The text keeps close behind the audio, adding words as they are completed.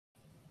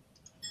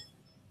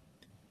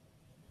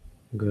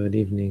Good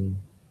evening.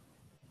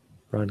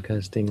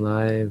 Broadcasting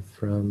live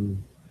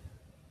from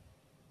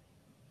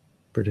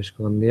British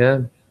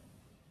Columbia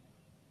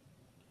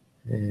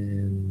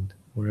and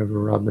wherever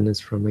Robin is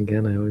from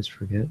again, I always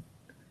forget.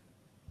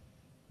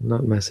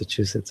 Not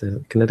Massachusetts,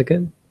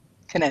 Connecticut?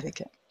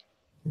 Connecticut.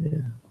 Yeah.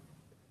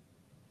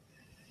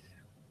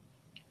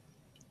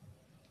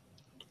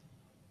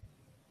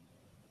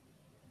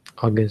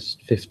 August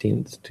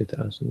 15th,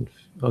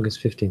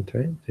 August 15th,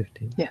 right?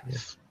 15th. Yes. Yeah.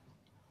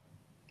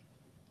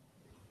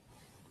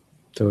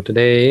 So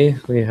today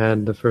we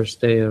had the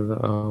first day of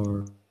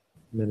our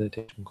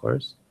meditation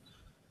course.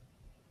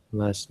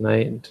 Last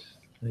night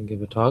I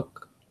gave a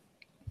talk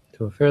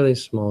to a fairly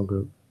small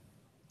group.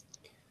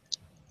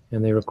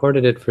 And they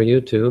recorded it for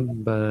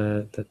YouTube,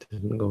 but that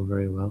didn't go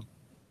very well.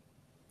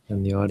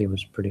 And the audio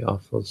was pretty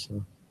awful,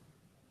 so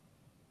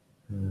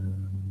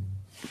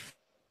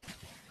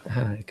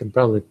I can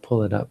probably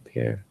pull it up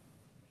here.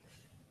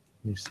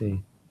 Let me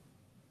see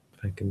if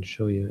I can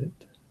show you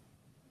it.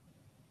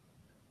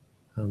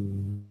 I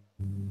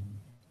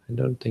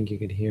don't think you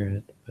could hear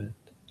it, but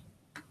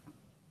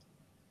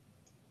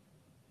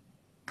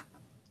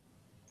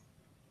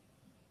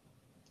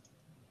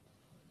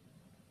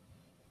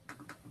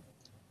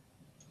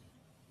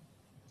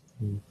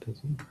it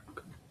doesn't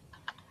work.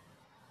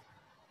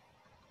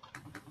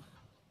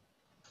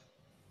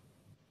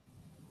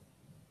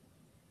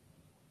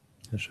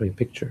 I'll show you a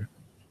picture.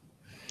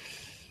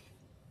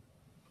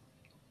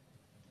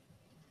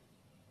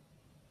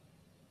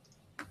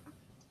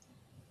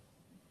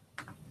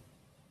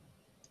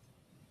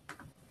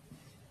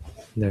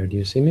 There, do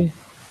you see me? Do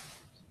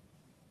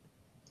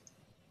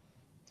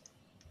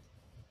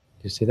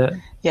you see that?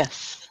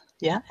 Yes.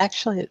 Yeah,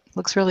 actually, it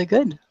looks really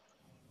good.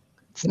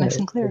 It's nice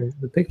and clear.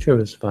 The picture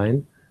was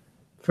fine.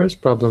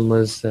 First problem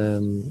was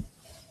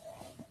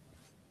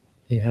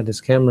he had his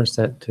camera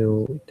set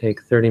to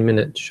take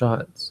 30-minute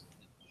shots.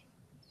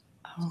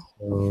 Oh.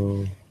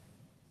 So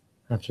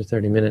after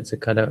 30 minutes,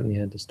 it cut out and he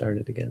had to start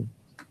it again.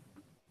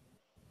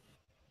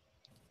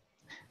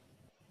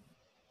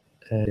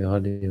 And the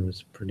audio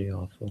was pretty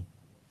awful.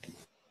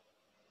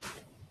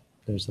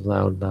 There's a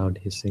loud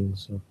hissing.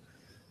 So.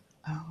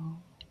 Oh.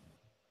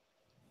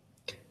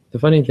 The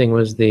funny thing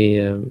was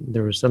there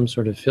was some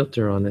sort of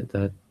filter on it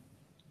that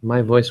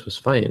my voice was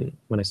fine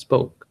when I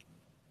spoke,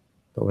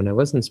 but when I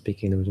wasn't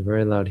speaking, there was a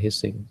very loud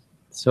hissing.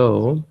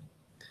 So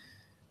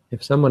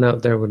if someone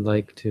out there would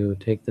like to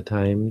take the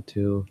time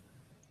to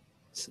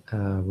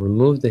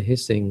remove the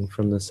hissing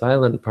from the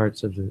silent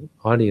parts of the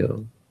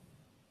audio,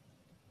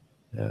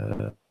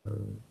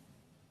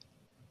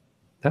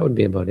 that would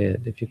be about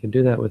it. If you could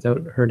do that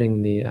without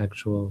hurting the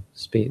actual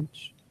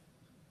speech,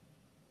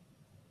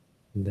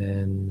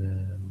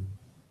 then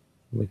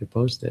we could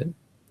post it.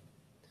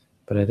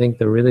 But I think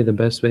really the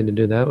best way to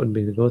do that would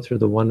be to go through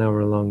the 1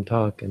 hour long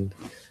talk and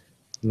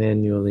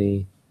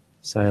manually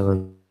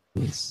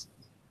silence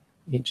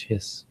each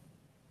hiss.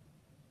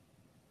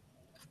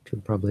 It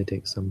would probably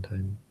take some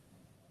time.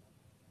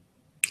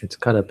 It's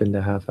cut up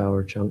into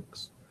half-hour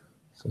chunks,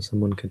 so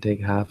someone could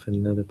take half and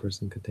another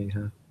person could take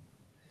half,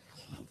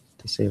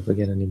 to see if we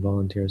get any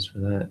volunteers for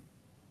that.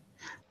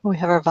 We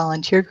have our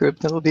volunteer group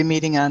that will be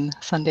meeting on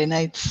Sunday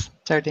nights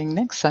starting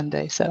next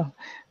Sunday, so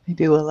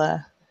maybe we'll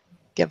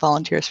get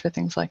volunteers for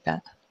things like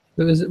that.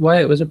 It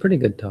was a pretty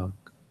good talk.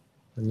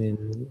 I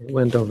mean, it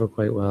went over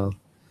quite well.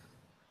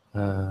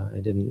 I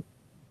didn't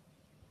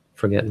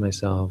forget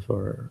myself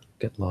or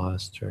get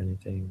lost or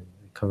anything.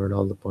 I covered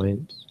all the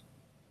points.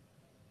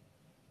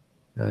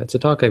 It's a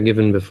talk I've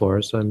given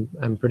before, so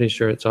I'm pretty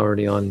sure it's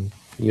already on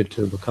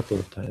YouTube a couple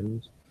of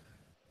times.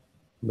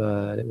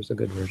 But it was a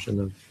good version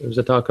of. It was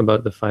a talk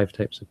about the 5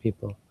 types of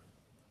people.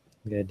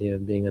 The idea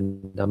of being a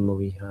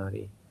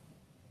Dhammavihari.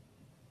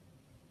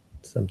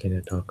 It's something I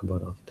talk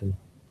about often.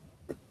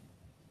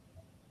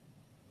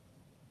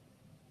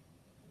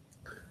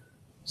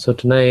 So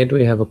tonight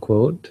we have a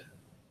quote.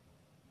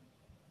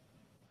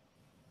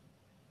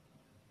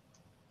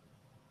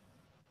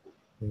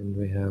 And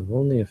we have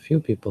only a few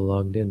people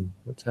logged in.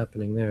 What's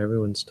happening there?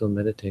 Everyone's still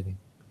meditating.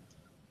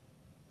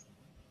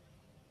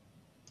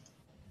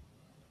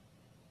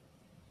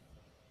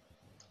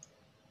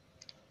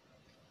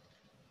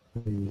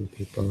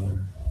 People are.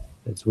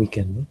 It's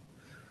weekend. No?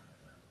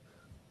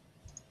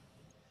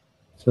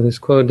 So this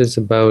quote is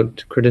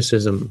about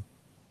criticism.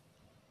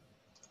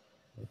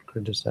 About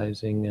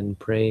criticizing and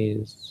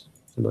praise.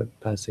 It's about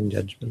passing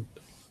judgment.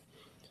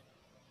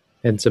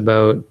 It's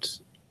about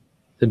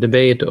the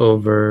debate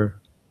over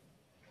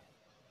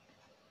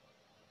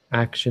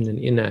action and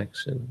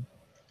inaction.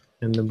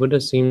 And the Buddha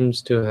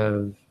seems to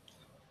have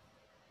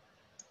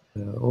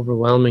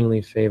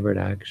overwhelmingly favored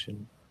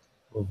action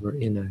over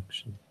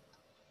inaction.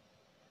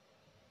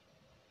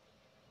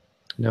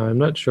 Now, I'm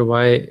not sure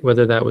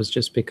whether that was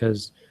just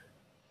because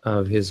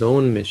of his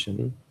own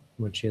mission,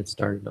 which he had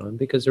started on,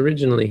 because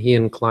originally he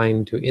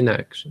inclined to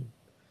inaction.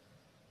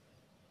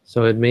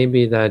 So it may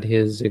be that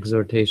his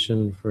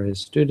exhortation for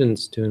his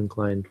students to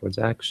incline towards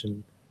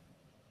action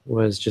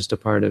was just a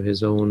part of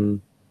his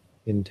own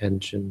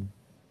intention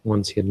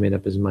once he had made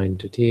up his mind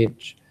to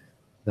teach,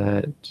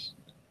 that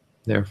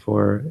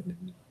therefore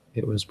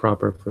it was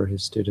proper for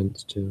his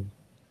students to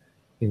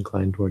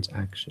incline towards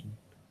action.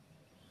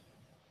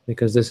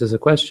 Because this is a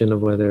question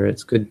of whether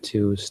it's good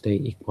to stay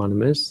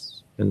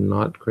equanimous and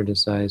not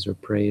criticize or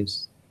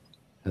praise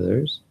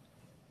others,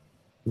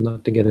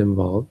 not to get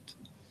involved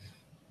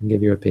and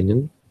give your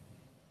opinion,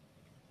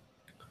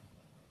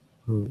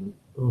 or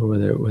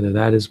whether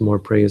that is more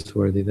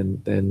praiseworthy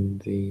than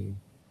the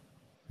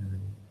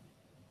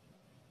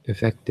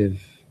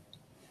effective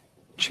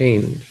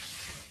change.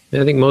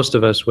 And I think most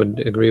of us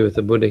would agree with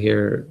the Buddha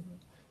here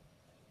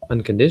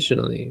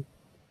unconditionally,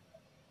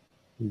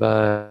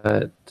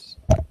 but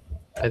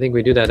I think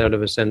we do that out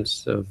of a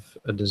sense of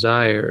a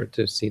desire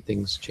to see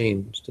things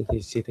change, to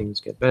see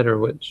things get better,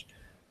 which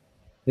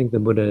I think the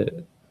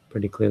Buddha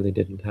pretty clearly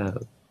didn't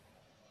have.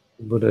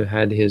 The Buddha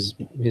had his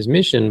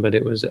mission, but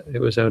it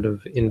was out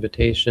of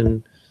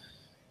invitation,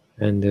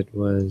 and it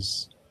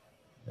was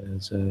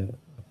as a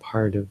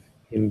part of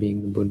him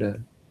being the Buddha.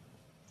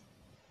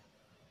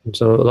 And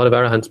so a lot of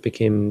arahants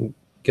became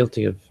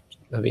guilty of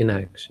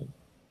inaction.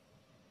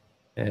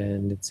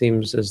 And it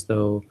seems as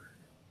though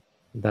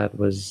that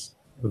was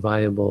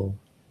viable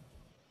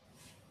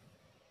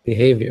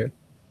behavior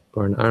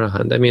for an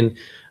arahant. I mean,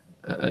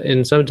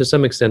 to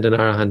some extent, an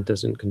arahant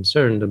isn't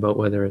concerned about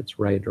whether it's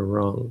right or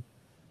wrong.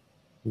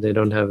 They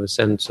don't have a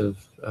sense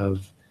of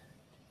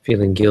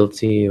feeling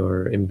guilty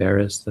or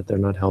embarrassed that they're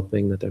not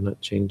helping, that they're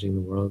not changing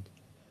the world.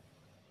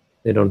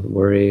 They don't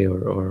worry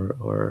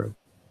or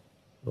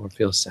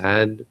feel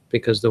sad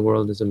because the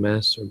world is a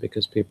mess or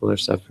because people are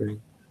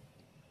suffering.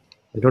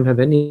 They don't have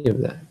any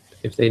of that.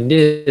 If they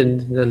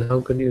did, then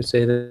how could you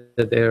say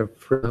that they are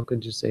free? How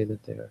could you say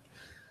that they are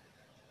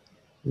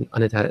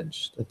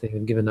unattached, that they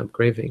have given up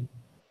craving?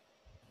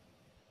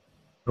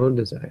 No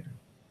desire.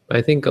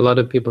 I think a lot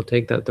of people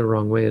take that the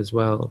wrong way as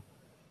well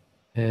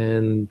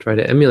and try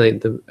to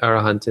emulate the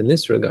arahants in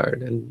this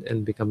regard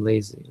and become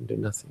lazy and do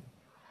nothing.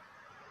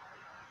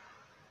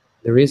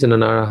 The reason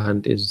an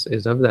arahant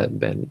is of that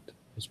bent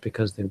is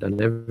because they've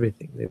done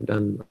everything. They've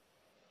done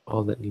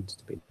all that needs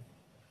to be done.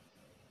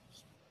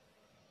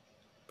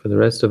 For the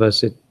rest of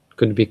us, it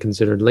could be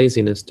considered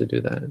laziness to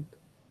do that,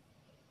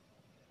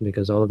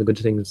 because all of the good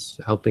things,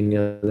 helping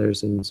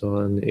others and so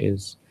on,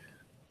 is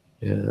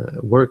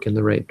work in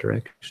the right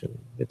direction.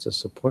 It's a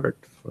support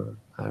for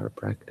our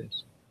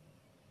practice.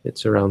 It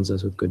surrounds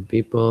us with good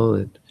people.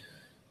 It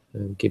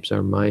keeps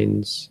our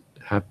minds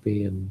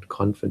happy and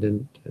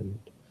confident and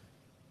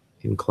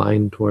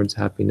inclined towards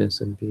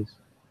happiness and peace.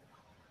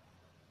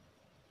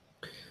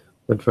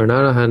 But for an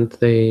arahant,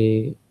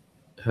 they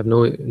have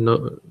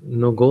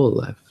no goal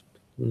left,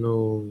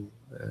 no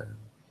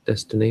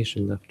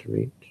destination left to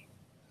reach.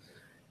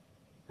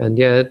 And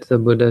yet the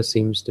Buddha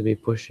seems to be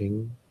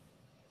pushing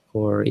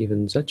for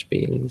even such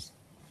beings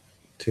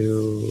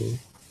to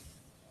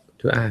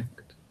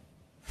act.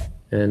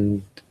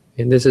 And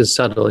this is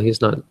subtle.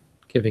 He's not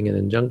giving an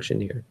injunction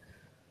here,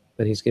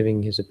 but he's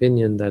giving his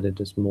opinion that it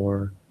is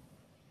more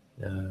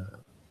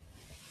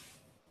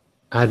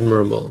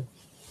admirable.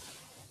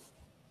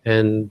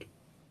 And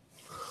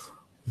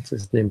what's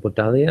his name?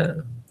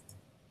 Podalia?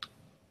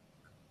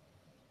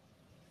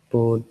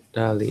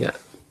 Podalia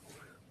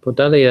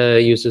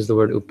uses the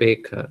word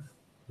upekkha.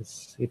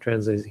 He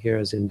translates here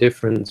as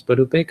indifference, but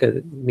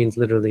upekkha means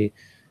literally,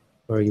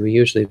 or you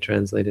usually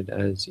translate it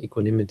as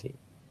equanimity.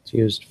 It's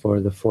used for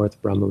the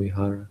fourth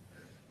Brahmavihara,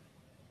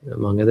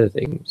 among other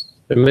things.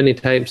 There are many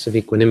types of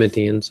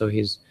equanimity, and so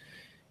he's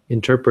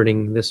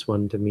interpreting this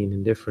one to mean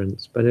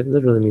indifference, but it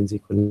literally means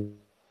equanimity,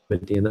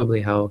 and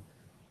probably how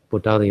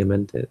Podalia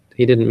meant it.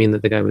 He didn't mean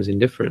that the guy was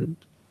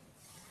indifferent.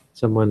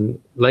 Someone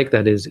like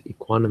that is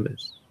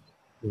equanimous.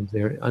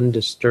 They're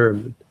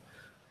undisturbed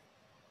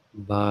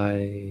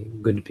by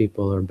good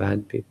people or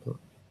bad people.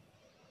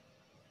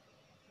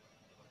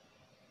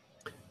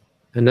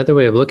 Another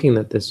way of looking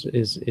at this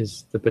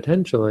is the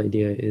potential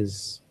idea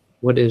is,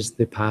 what is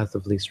the path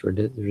of least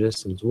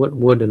resistance? What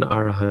would an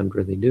arahant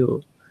really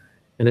do?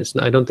 And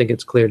I don't think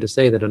it's clear to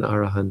say that an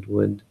arahant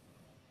would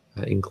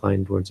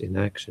incline towards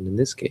inaction in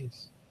this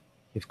case.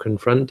 If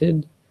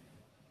confronted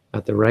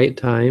at the right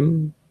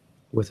time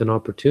with an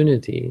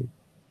opportunity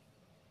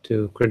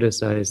to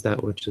criticize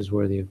that which is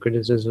worthy of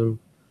criticism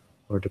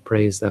or to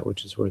praise that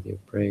which is worthy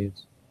of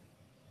praise,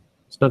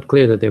 it's not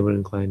clear that they would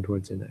incline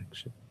towards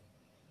inaction.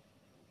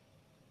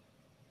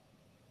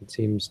 It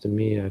seems to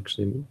me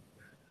actually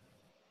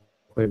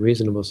quite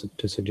reasonable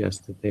to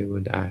suggest that they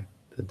would act,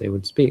 that they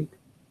would speak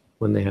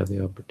when they have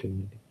the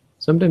opportunity.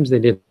 Sometimes they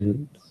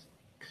didn't.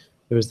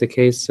 There was the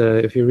case,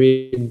 if you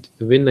read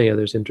the Vinaya,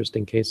 there's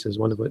interesting cases,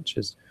 one of which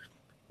is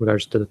in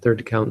regards to the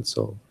Third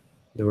Council.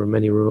 There were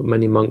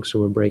many monks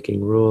who were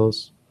breaking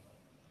rules.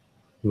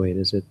 Wait,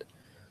 is it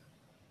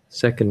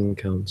Second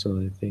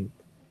Council, I think?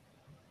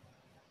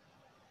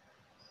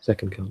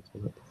 Second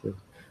Council, not the Third.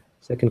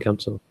 Second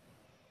Council.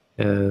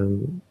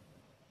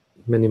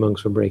 Many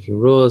monks were breaking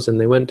rules, and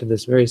they went to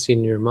this very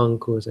senior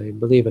monk who was, I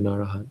believe, an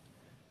arahant,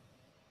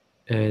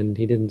 and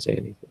he didn't say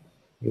anything.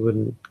 He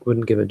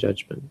wouldn't give a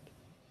judgment.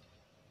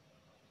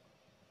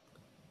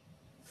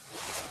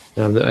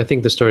 I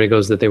think the story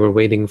goes that they were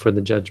waiting for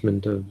the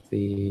judgment of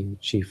the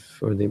chief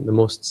or the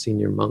most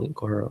senior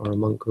monk or a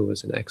monk who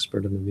was an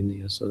expert in the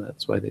Vinaya, so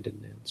that's why they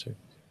didn't answer.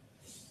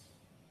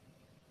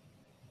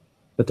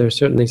 But there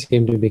certainly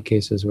seem to be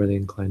cases where they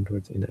incline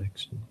towards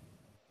inaction.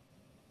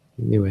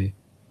 Anyway,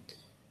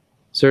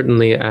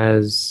 certainly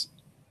as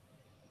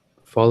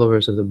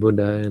followers of the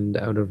Buddha and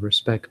out of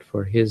respect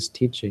for his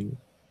teaching,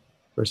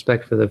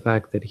 respect for the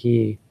fact that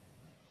he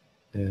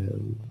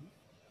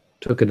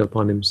took it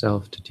upon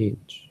himself to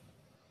teach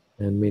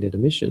and made it a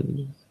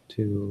mission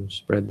to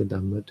spread the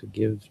Dhamma, to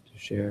give, to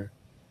share.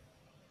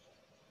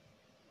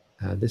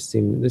 This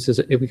is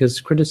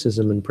because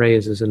criticism and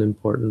praise is an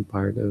important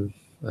part of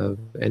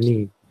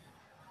any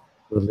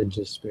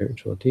religious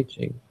spiritual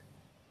teaching.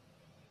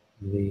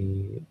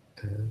 The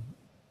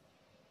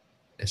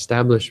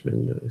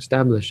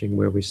establishing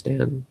where we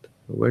stand.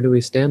 Where do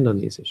we stand on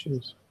these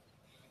issues?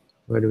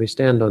 Where do we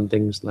stand on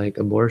things like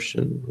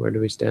abortion? Where do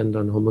we stand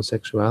on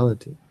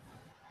homosexuality?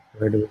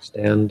 Where do we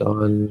stand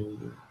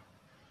on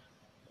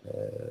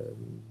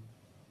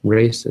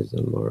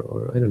racism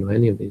or I don't know,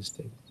 any of these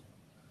things?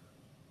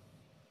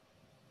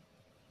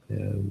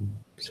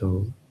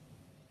 So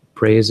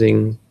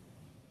praising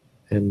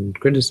and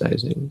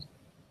criticizing.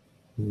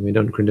 We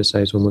don't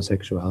criticize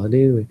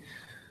homosexuality.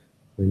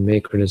 We may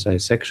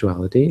criticize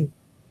sexuality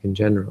in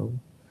general.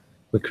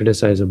 We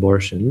criticize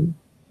abortion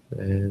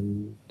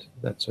and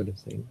that sort of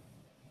thing.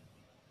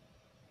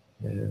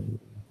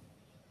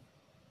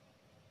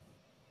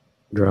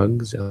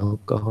 Drugs,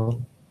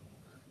 alcohol,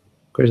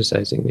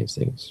 criticizing these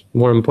things.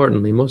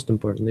 Most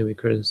importantly, we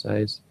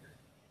criticize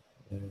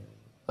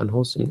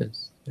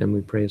unwholesomeness and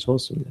we praise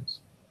wholesomeness.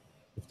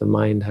 If the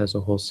mind has a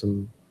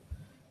wholesome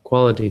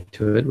quality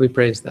to it, we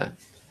praise that.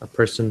 A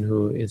person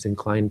who is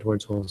inclined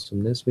towards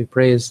wholesomeness, we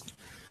praise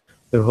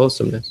their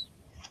wholesomeness.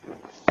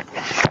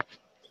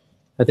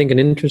 I think an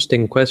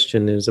interesting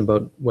question is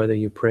about whether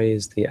you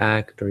praise the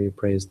act or you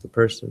praise the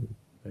person.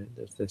 Right?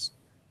 There's this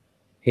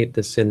hate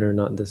the sinner,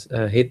 not this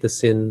hate the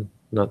sin,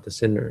 not the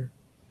sinner,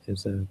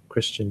 is a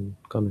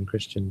common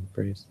Christian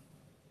phrase.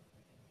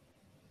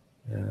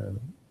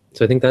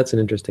 So I think that's an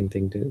interesting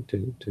thing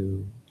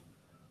to.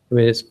 I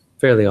mean, it's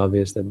fairly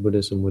obvious that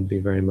Buddhism would be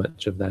very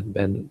much of that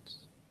bent.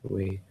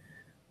 We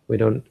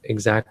don't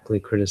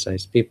exactly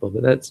criticize people,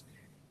 but that's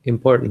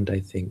important, I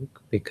think,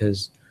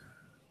 because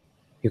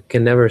you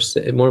can never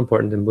say, more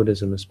important in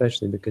Buddhism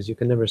especially, because you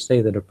can never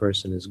say that a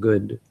person is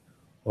good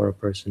or a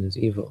person is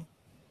evil,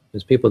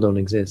 because people don't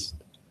exist.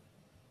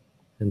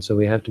 And so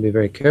we have to be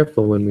very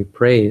careful when we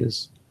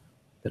praise,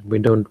 that we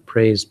don't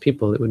praise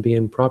people. It would be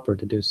improper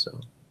to do so.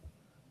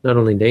 Not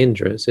only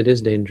dangerous, it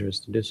is dangerous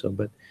to do so,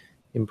 but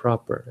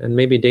improper. And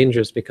maybe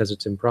dangerous because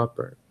it's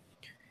improper.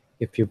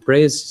 If you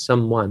praise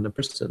someone, a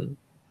person,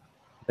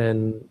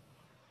 then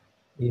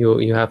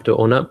you have to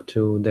own up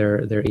to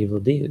their evil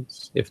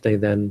deeds. If they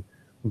then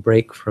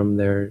break from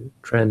their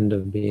trend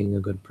of being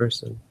a good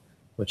person,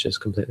 which is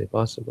completely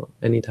possible.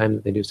 Anytime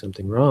that they do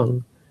something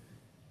wrong,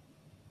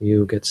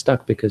 you get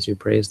stuck because you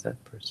praise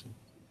that person.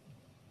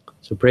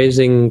 So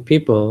praising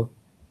people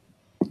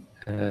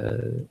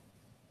is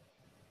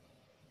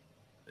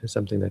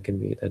something that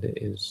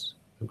is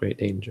a great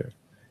danger,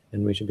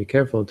 and we should be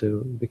careful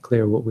to be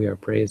clear what we are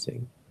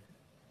praising,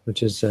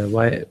 which is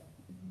why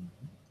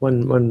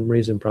one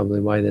reason probably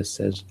why this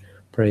says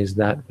praise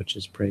that which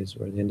is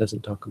praiseworthy and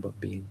doesn't talk about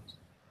beings.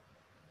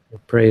 We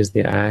praise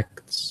the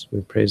acts,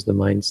 we praise the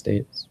mind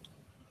states,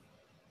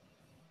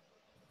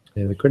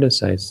 and we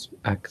criticize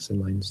acts and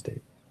mind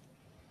states.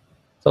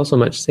 It's also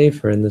much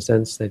safer in the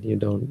sense that you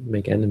don't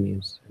make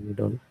enemies,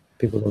 and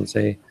people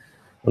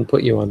don't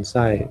put you on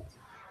sides.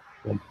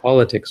 Like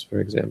politics, for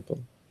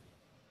example.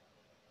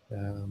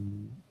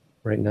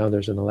 Right now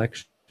there's an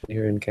election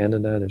here in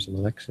Canada, there's an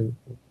election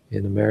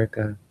in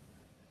America.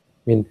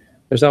 I mean,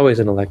 there's always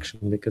an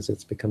election because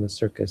it's become a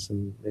circus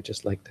and they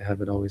just like to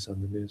have it always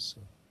on the news.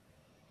 So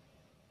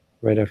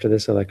right after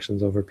this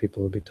election's over,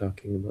 people will be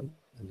talking about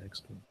the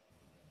next one.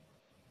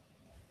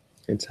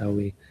 It's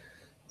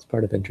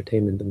part of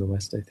entertainment in the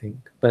West, I think.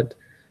 But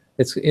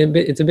it's a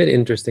bit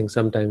interesting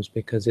sometimes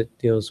because it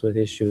deals with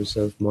issues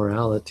of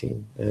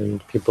morality,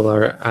 and people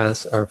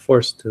are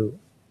forced to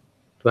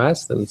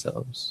ask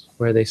themselves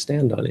where they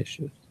stand on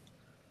issues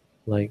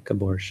like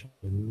abortion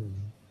and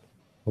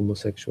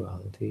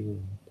homosexuality.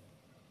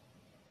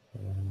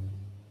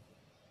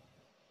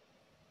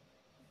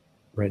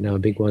 Right now, a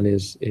big one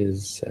is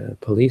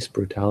police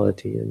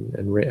brutality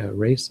and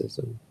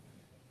racism.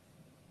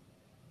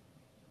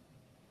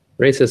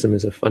 Racism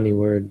is a funny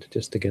word,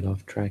 just to get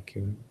off track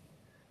here,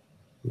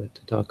 but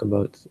to talk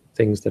about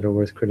things that are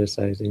worth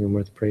criticizing and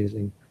worth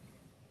praising.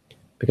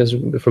 Because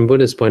from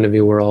Buddha's point of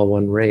view, we're all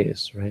one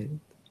race, right?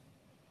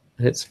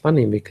 And it's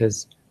funny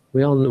because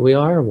we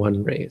are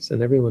one race,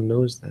 and everyone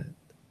knows that.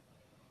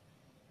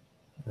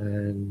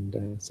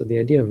 And so the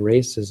idea of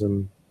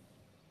racism,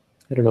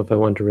 I don't know if I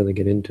want to really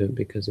get into it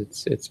because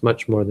it's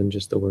much more than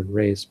just the word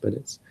race, but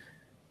it's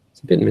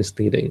a bit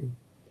misleading.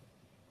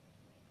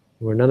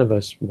 We're none of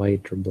us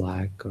white or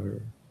black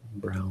or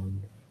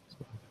brown.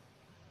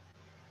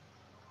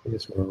 I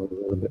guess we're all a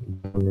little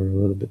bit brown or a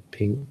little bit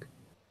pink.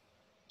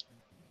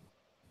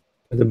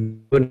 But the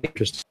Buddha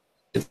interesting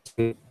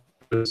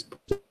is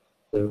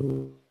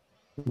the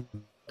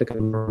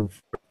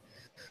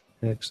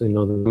I actually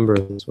know the number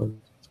of this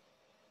one. It's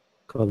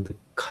called the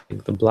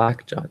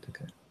Black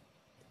Jataka.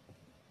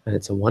 And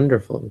it's a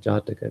wonderful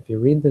Jataka. If you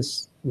read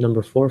this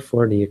number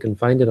 440, you can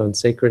find it on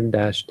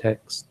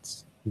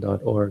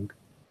sacred-texts.org. You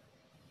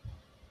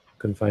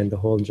can find the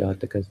whole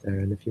Jatakas there.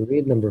 And if you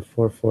read number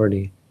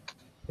 440,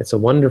 it's a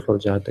wonderful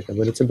Jataka,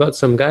 but it's about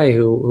some guy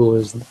who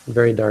was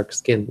very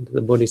dark-skinned.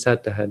 The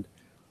Bodhisattva had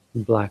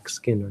black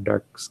skin or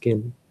dark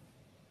skin.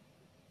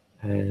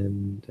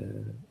 And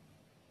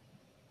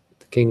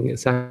the king,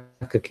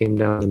 Saka, came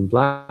down in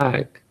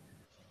black,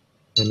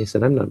 and he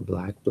said, I'm not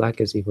black. Black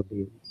is evil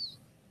deeds.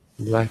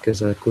 Black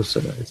is a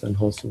kusala, it's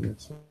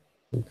unwholesomeness.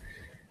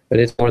 But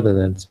it's more than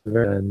that. It's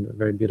a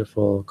very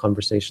beautiful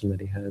conversation that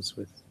he has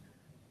with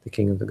the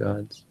king of the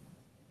gods.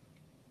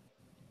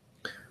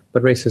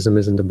 But racism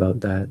isn't about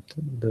that.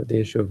 The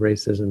issue of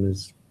racism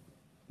is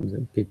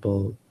that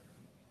people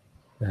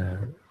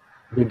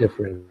do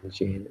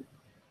differentiate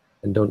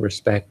and don't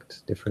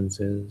respect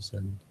differences,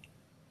 and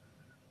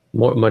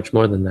much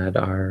more than that,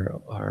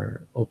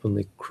 are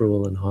openly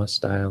cruel and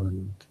hostile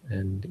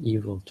and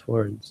evil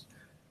towards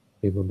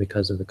people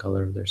because of the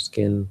color of their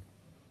skin,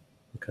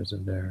 because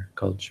of their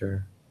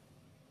culture,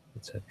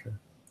 etc.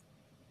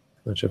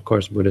 Which, of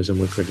course, Buddhism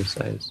would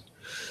criticize.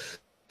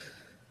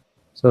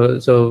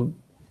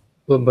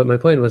 But my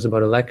point was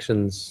about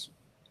elections.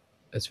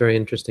 It's very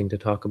interesting to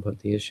talk about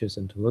the issues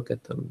and to look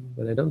at them,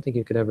 but I don't think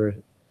you could ever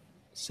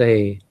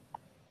say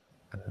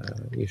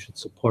you should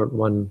support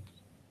one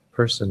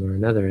person or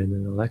another in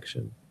an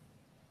election.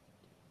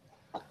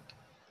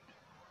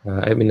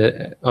 I mean,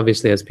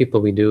 obviously, as people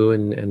we do,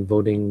 and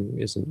voting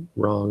isn't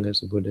wrong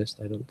as a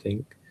Buddhist, I don't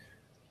think,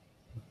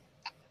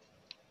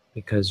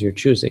 because you're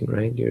choosing,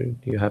 right?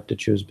 You have to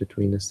choose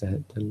between a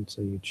set, and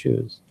so you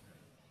choose.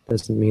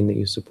 Doesn't mean that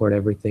you support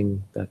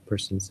everything that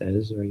person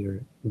says or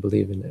you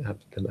believe in them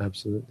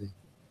absolutely.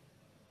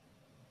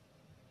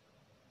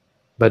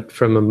 But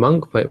from a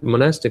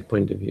monastic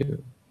point of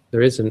view,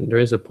 there is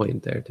a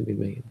point there to be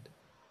made,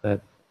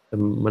 that the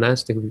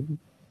monastic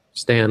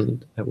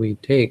stand that we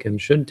take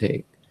and should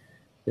take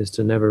is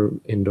to never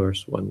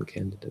endorse one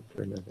candidate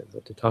or another,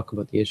 but to talk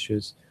about the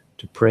issues,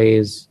 to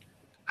praise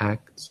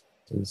acts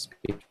and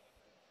speech.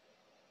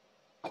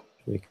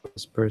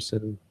 This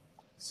person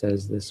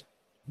says this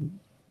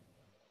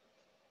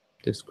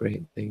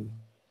great thing.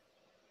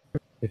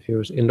 If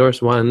you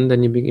endorse one,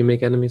 then you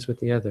make enemies with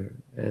the other,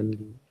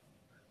 and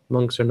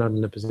monks are not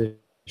in a position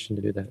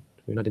to do that.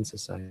 We're not in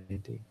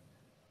society.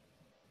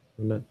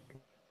 We're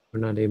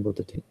not able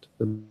to take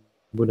the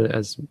Buddha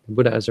as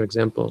our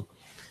example.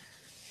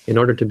 In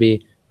order to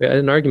be, we had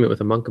an argument with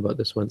a monk about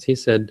this once. He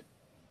said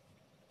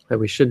that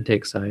we should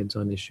take sides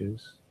on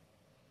issues.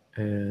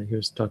 He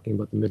was talking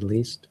about the Middle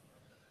East.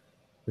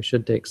 We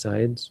should take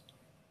sides.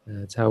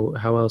 It's how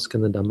else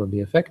can the Dhamma be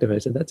effective? I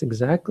said that's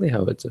exactly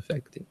how it's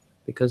effective,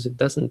 because it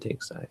doesn't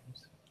take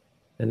sides,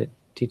 and it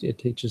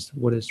teaches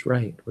what is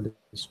right, what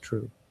is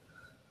true.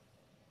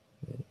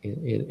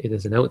 It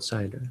is an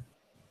outsider.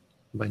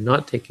 By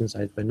not taking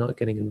sides, by not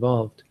getting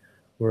involved,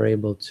 we're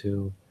able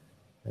to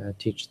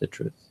teach the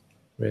truth.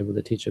 We're able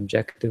to teach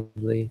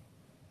objectively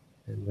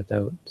and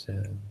without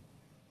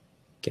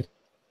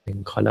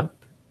getting caught up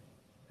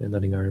and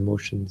letting our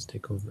emotions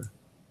take over.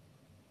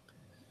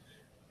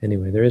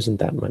 Anyway, there isn't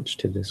that much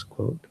to this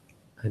quote,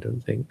 I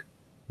don't think.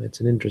 It's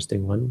an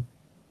interesting one,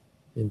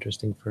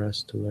 interesting for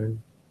us to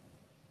learn.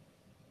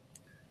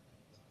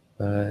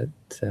 But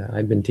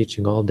I've been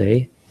teaching all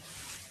day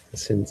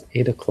since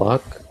 8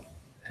 o'clock,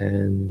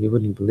 and you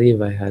wouldn't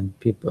believe I had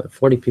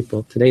 40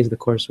 people. Today's the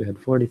course, we had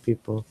 40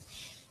 people.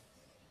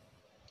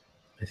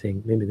 I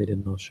think maybe they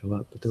didn't all show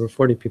up, but there were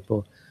 40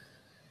 people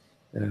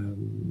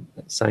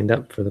signed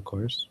up for the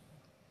course.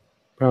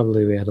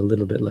 Probably we had a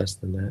little bit less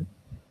than that.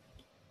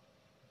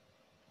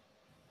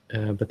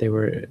 But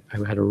I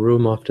had a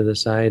room off to the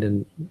side,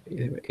 and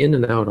in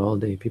and out all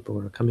day. People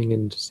were coming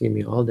in to see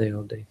me all day.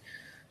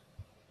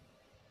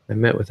 I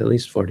met with at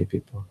least 40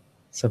 people.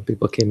 Some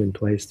people came in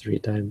twice, 3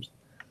 times,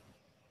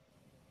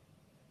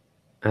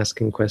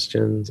 asking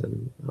questions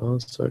and all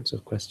sorts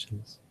of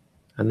questions.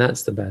 And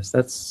that's the best.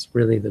 That's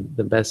really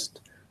the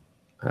best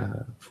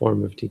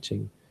form of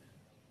teaching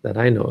that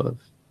I know of,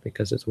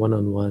 because it's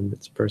one-on-one,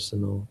 it's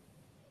personal.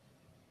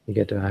 You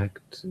get to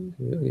act,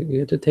 you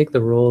get to take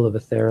the role of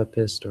a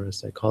therapist or a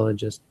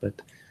psychologist,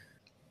 but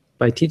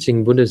by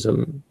teaching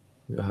Buddhism,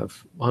 you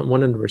have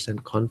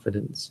 100%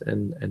 confidence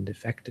and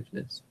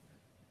effectiveness,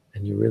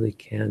 and you really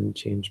can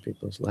change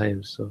people's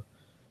lives. So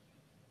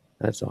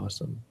that's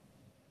awesome.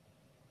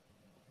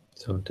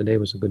 So today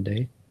was a good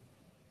day.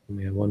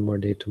 We have one more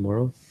day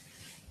tomorrow.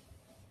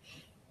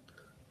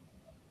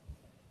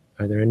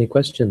 Are there any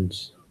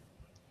questions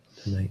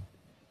tonight?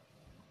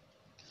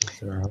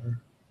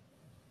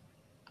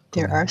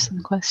 There are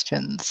some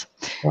questions.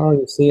 Oh,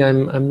 you see,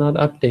 I'm not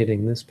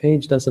updating. This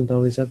page doesn't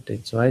always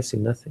update, so I see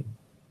nothing.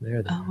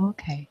 There they are. Oh,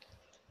 okay.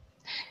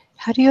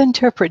 How do you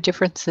interpret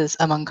differences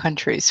among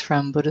countries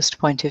from Buddhist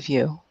point of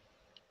view?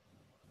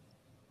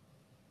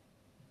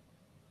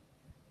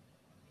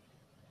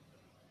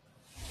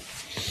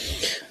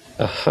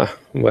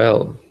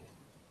 Well,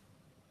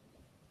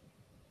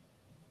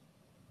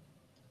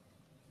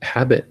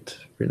 habit,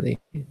 really.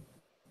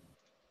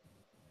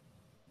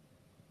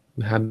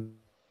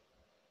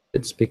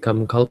 Habits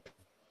become culture.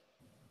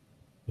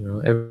 You know,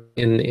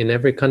 in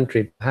every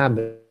country,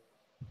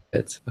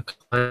 habits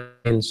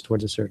inclines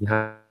towards a certain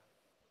habit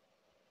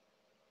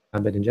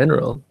in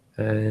general,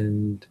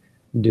 and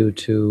due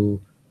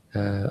to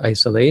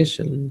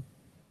isolation,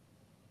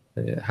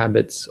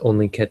 habits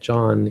only catch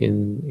on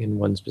in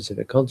one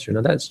specific culture.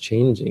 Now that's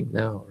changing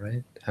now,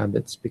 right?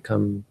 Habits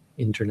become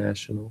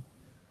international.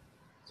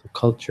 So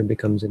culture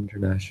becomes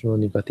international,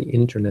 and you've got the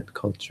internet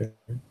culture.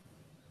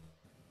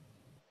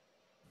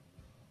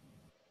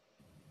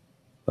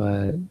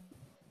 But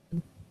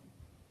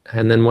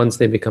and then once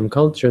they become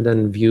culture,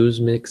 then views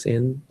mix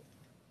in.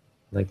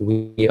 Like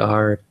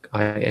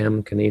I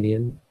am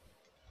Canadian.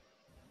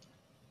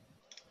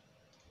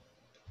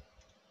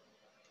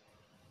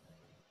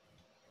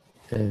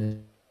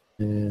 And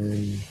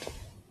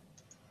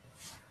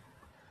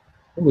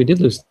we did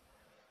lose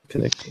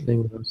connection.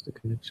 We lost the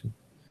connection.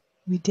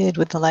 We did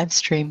with the live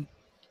stream.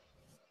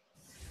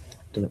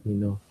 To let me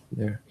know.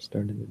 There,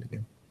 started it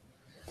again.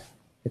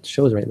 It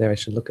shows right there. I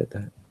should look at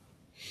that.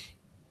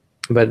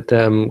 But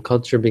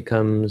culture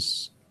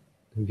becomes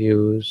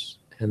views,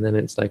 and then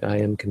it's like I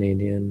am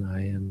Canadian,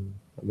 I am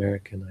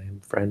American, I am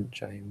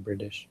French, I am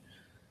British,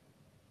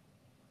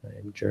 I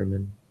am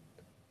German.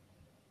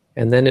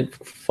 And then it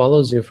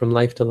follows you from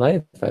life to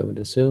life, I would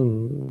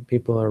assume.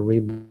 People are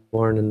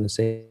reborn in the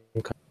same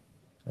country,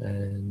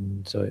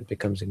 and so it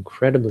becomes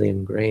incredibly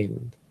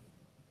ingrained.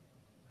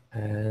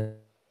 And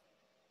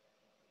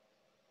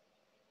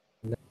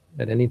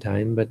at any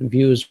time, but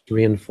views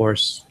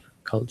reinforce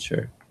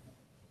culture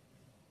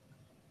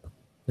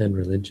and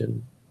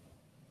religion.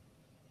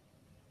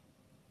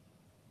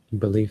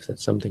 Belief that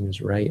something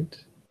is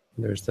right.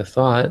 There's the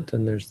thought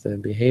and there's the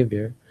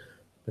behavior,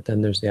 but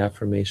then there's the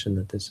affirmation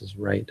that this is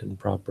right and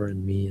proper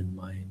and me and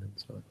mine and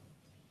so on.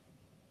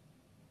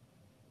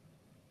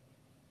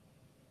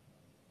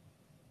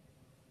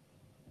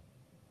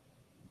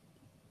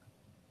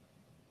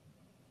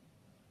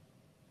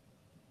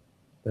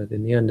 But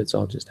in the end, it's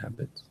all just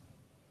habits.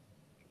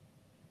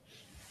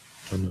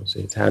 I don't know, so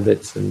it's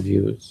habits and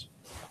views.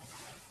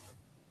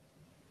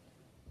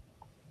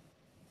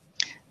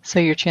 So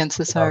your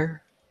chances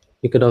are...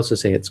 You could also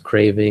say it's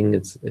craving,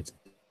 it's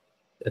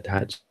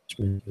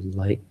attachment, you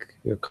like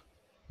your culture.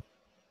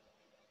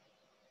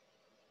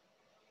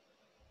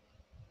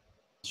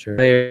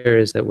 There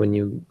is that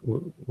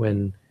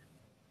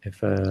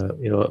if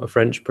a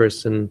French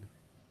person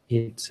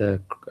eats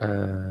a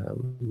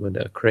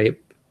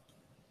crepe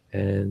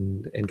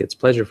and gets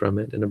pleasure from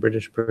it, and a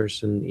British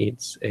person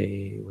eats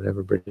a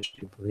whatever British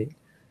people eat,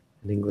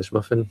 an English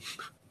muffin,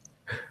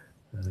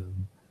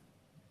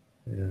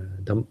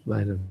 I don't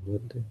know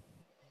what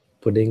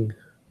pudding,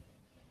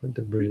 what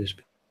the British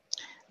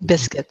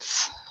biscuit,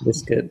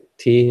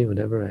 tea,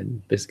 whatever,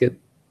 and biscuit,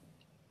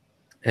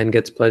 and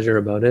gets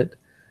pleasure from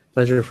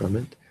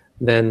it,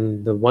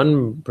 then the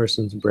one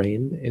person's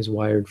brain is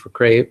wired for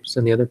crepes,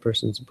 and the other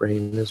person's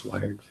brain is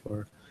wired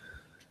for,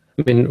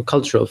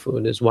 cultural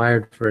food is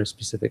wired for a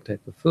specific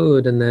type of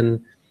food, and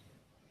then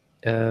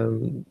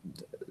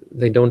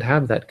they don't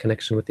have that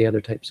connection with the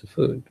other types of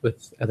food,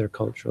 with other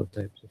cultural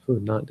types of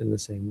food, not in the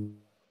same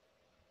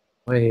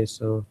way.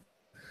 So,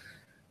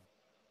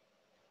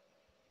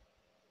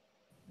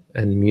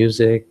 and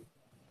music,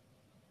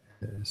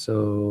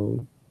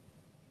 so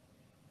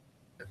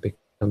it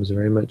becomes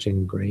very much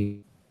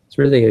ingrained. It's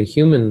really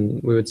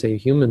we would say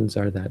humans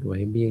are that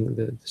way. Being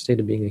the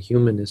state of being a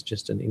human is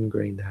just an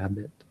ingrained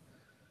habit.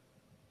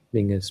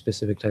 Being a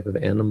specific type of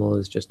animal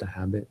is just a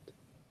habit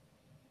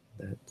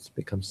that's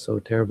become so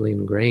terribly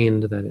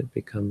ingrained that it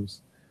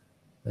becomes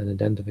an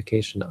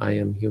identification. I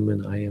am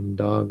human, I am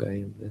dog, I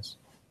am this.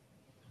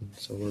 And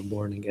so we're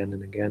born again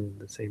and again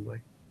the same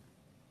way.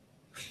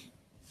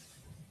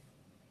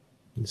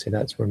 You see,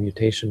 that's where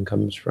mutation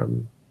comes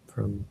from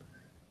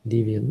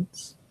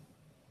deviance.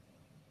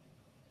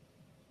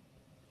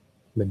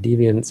 But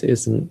deviance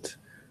isn't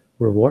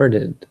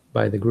rewarded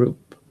by the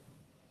group.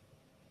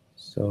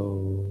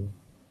 So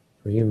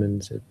for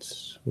humans,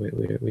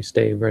 we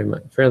stay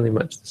fairly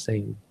much the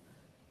same,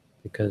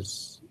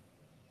 because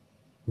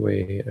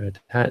we are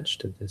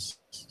attached to this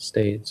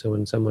state. So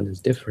when someone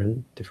is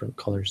different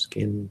color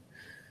skin,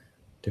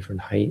 different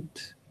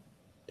height,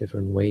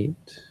 different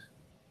weight,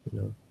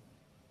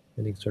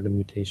 any sort of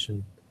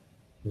mutation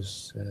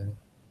is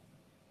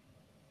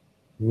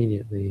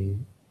immediately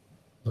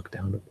looked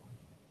down upon.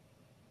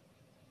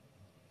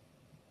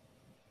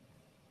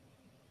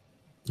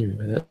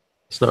 Anyway,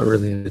 that's not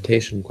really a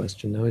meditation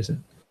question now, is it?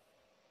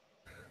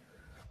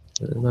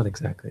 Not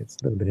exactly. It's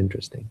a little bit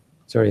interesting.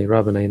 Sorry,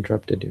 Robin, I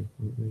interrupted you.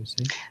 What were you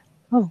saying?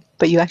 Oh,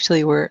 but you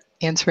actually were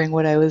answering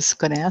what I was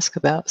going to ask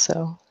about.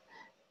 So,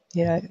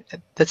 yeah,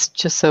 that's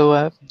just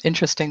so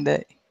interesting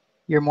that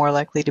you're more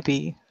likely to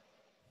be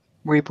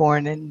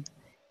reborn in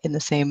the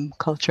same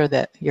culture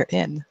that you're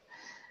in.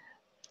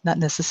 Not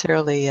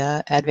necessarily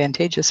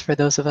advantageous for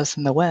those of us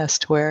in the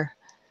West, where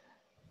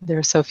there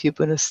are so few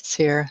Buddhists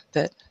here,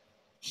 that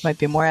might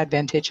be more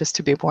advantageous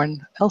to be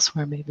born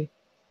elsewhere, maybe.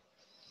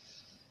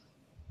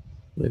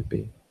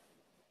 Maybe.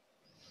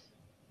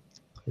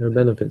 There are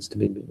benefits to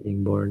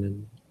being born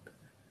in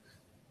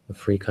a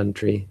free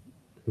country.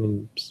 I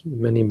mean,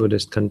 many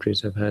Buddhist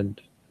countries have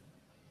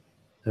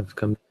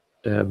come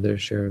to have their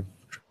share of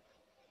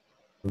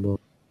trouble.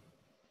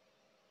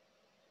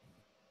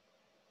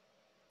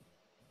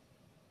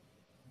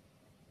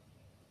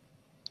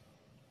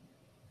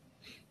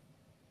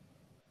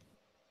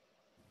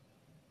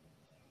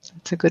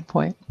 That's a good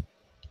point.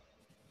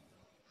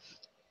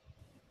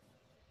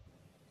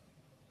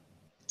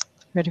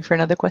 Ready for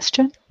another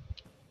question?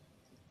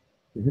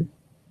 Mm-hmm.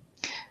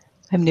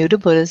 I'm new to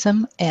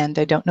Buddhism and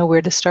I don't know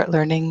where to start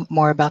learning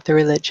more about the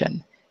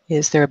religion.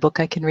 Is there a book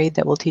I can read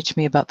that will teach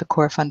me about the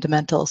core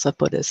fundamentals of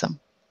Buddhism?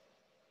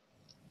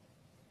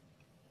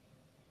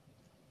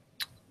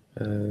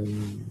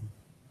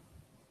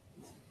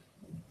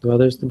 Well,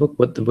 there's the book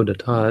What the Buddha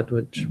Taught,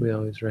 which we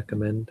always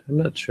recommend. I'm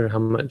not sure how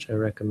much I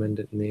recommend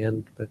it in the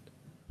end, but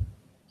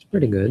it's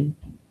pretty good.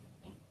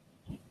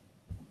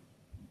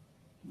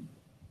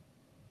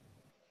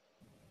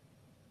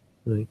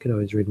 You could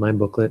always read my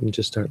booklet and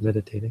just start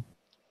meditating.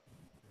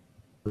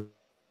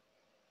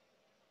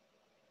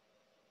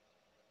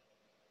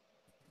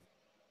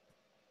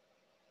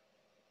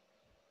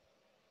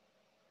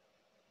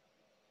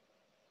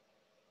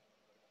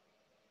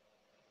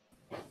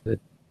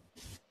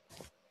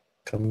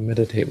 Come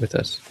meditate with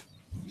us.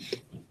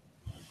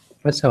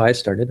 That's how I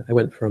started. I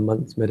went for a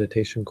month's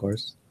meditation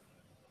course,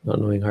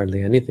 not knowing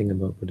hardly anything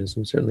about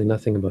Buddhism, certainly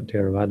nothing about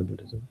Theravada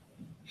Buddhism.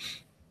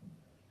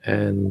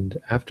 And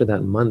after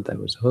that month, I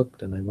was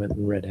hooked, and I went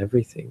and read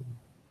everything.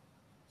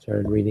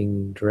 Started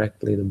reading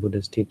directly the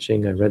Buddha's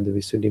teaching. I read the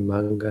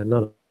Visuddhimagga,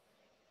 not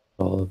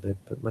all of it,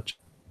 but much.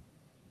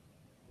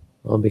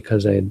 All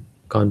because I had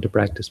gone to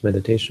practice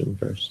meditation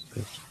first.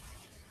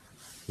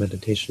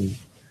 Meditation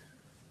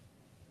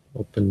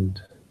opened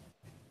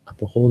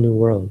up a whole new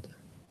world.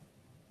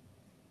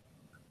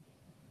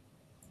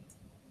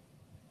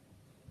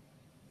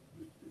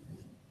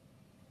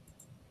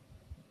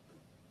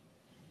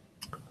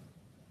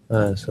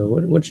 So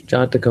which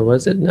Jataka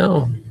was it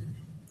now?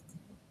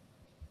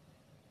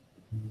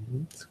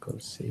 Let's go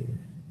see.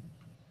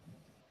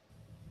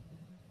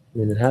 I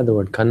mean, it had the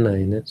word Kanna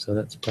in it, so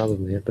that's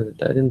probably it, but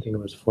I didn't think it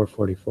was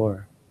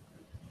 444.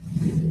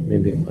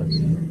 Maybe it was.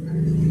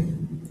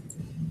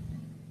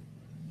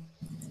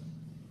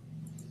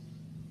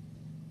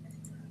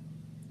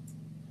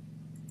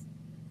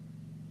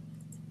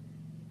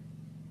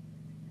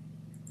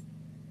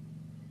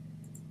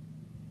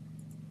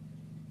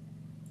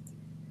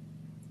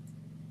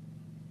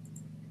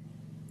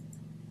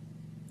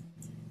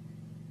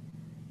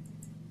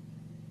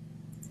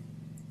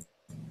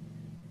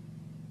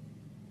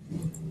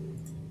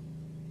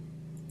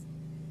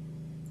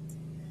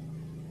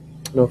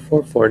 No,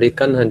 440,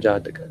 Kanha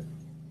Jataka.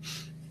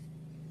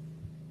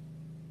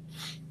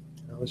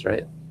 I was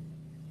right.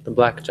 The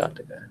black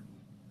Jataka.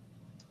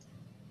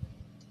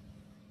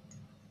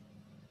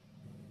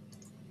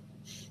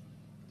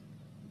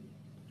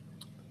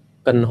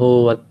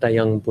 Kanho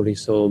Wattayang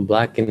Puriso,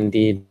 black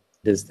indeed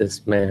is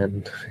this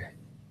man.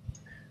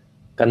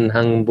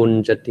 Kanhang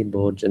Bunjati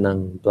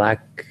Bhojanang,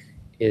 black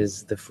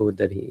is the food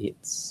that he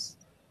eats.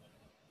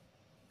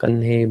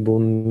 Kanhe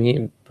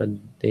Bhumi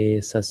Pade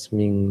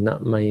Sasming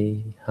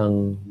Natmai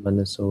Hang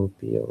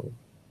Manasopio.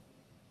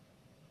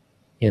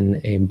 In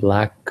a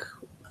black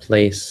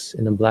place,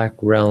 in a black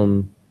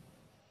realm,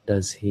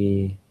 does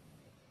he,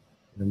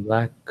 in a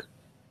black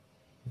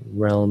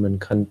realm and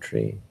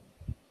country,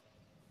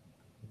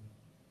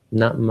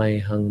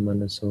 Natmai Hang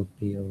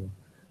Manasopio.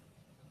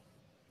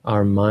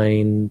 Our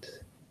mind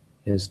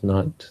is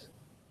not,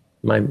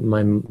 my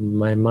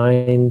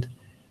mind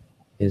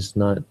is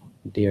not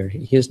dear.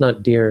 He is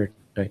not dear,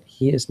 right?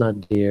 He is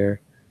not dear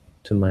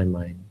to my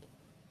mind.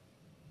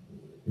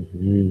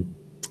 Mm-hmm.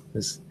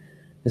 This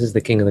is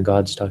the king of the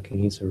gods talking.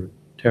 He's a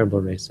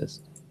terrible racist.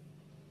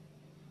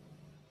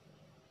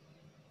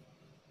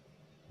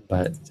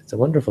 But it's a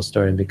wonderful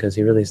story because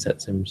he really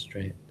sets him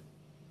straight.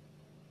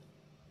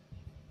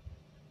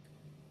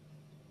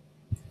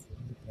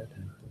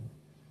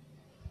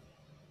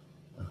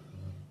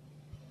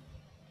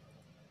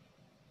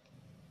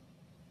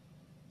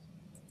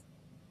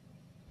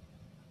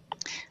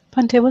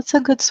 Bhante, what's a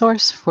good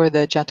source for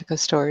the Jataka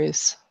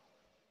stories?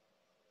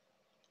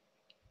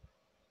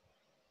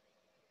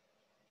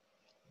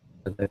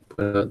 I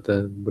put out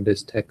the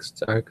Buddhist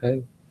Texts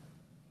Archive,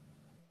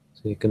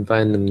 so you can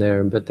find them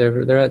there. But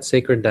they're at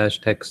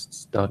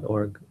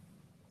sacred-texts.org.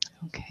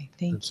 Okay,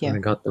 thank That's you. where I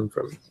got them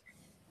from.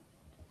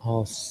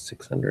 All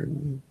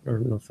 600, or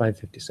no,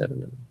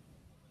 557 and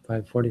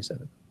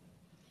 547.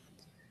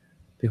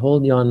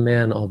 Behold yon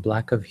man all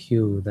black of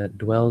hue that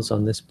dwells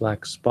on this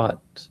black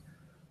spot.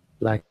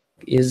 Black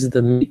is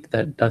the meat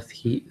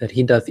that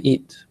he doth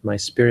eat. My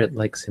spirit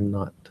likes him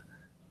not.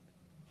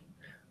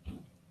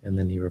 And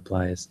then he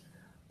replies,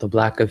 the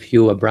black of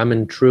hue, a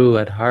Brahmin true,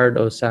 at hard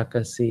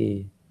Osaka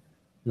see,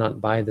 not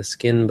by the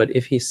skin, but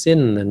if he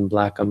sin, then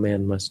black a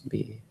man must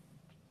be.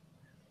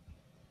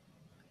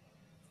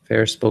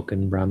 Fair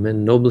spoken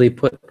Brahmin, nobly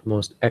put,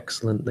 most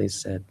excellently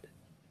said.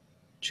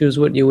 Choose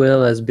what you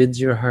will as bids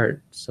your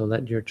heart, so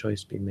let your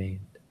choice be made.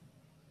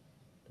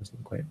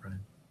 Doesn't quite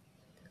rhyme.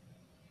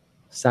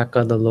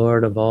 Saka, the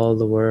Lord of all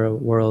the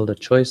world, a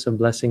choice of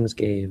blessings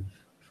gave.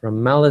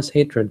 From malice,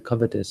 hatred,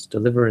 covetous,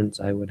 deliverance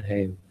I would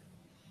have.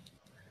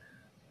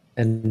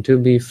 And to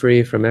be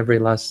free from every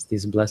lust,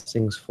 these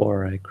blessings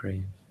for I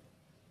crave.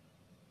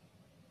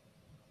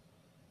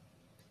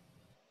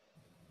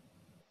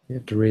 You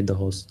have to read the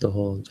whole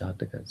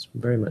Jataka. It's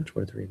very much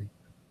worth reading.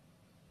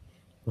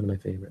 One of my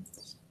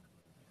favorites.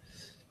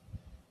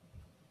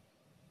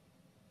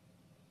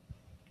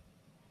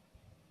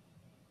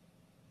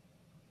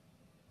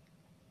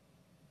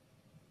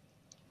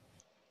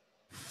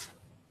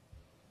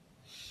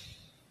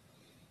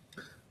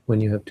 When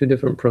you have two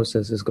different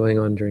processes going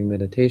on during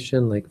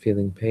meditation, like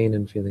feeling pain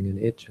and feeling an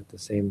itch at the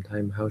same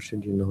time, how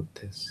should you note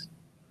this?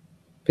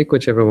 Pick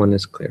whichever one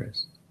is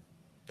clearest.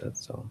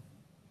 That's all.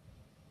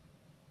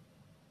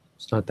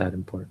 It's not that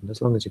important,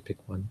 as long as you pick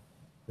one.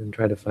 And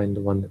try to find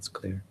the one that's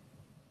clear.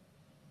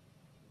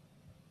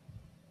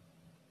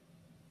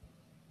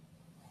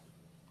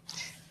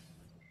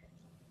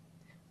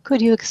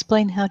 Could you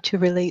explain how to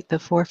relate the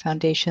 4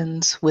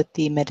 foundations with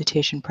the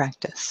meditation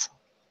practice?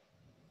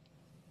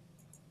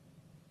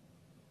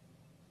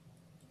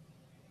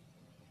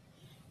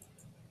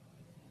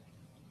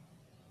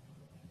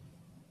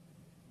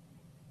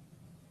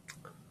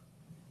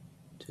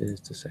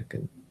 Just a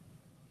second.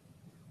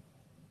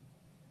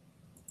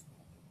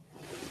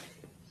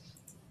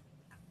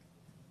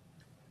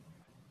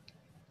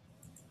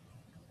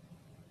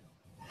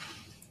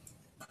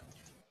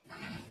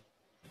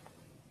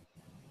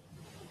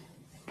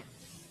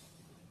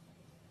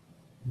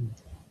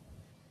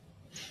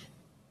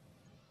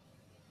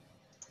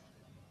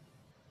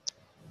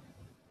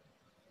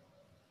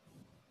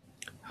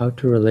 How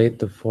to relate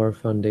the 4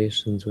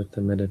 foundations with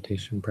the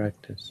meditation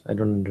practice? I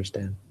don't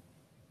understand.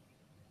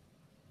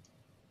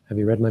 Have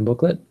you read my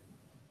booklet?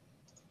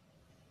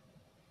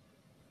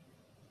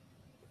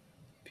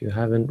 If you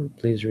haven't,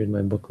 please read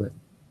my booklet.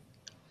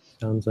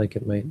 Sounds like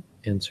it might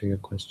answer your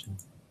question.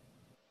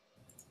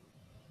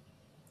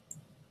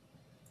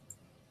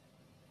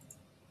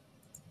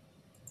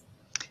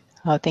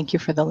 Thank you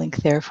for the link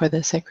there for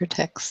the sacred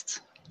texts.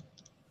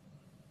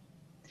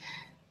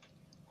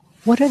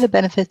 What are the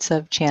benefits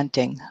of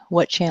chanting?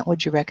 What chant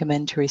would you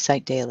recommend to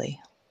recite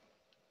daily?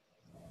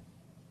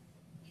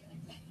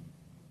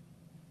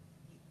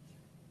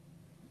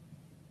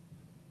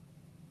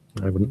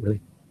 I wouldn't really.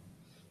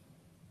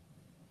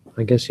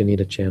 I guess you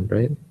need a chant,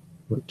 right?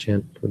 What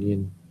chant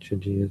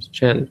should you use?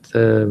 Chant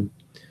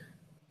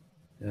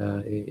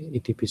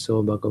Iti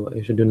Piso Bhagava.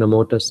 You should do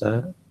Namo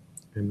Tassa,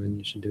 and then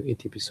you should do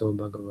Iti Piso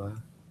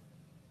Bhagava,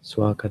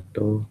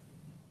 Swakato,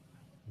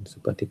 and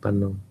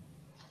Supatipanno.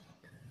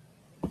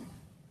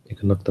 You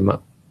can look them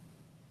up.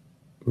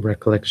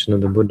 Recollection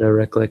of the Buddha,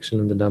 recollection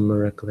of the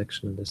Dhamma,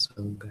 recollection of the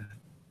Sangha.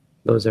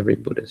 Those every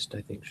Buddhist,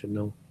 I think, should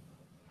know.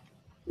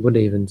 Buddha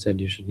even said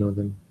you should know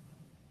them.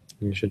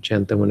 You should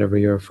chant them whenever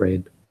you're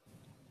afraid,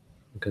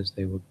 because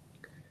they will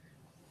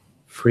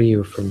free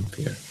you from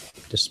fear,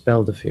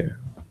 dispel the fear.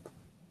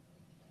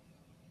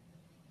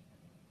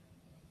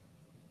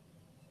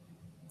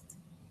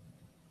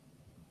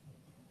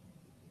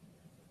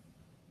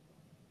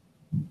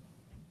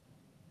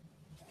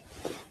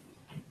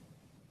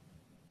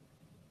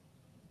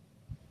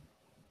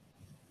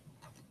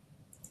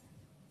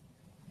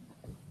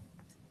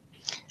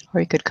 Or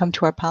you could come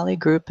to our Pali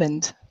group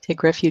and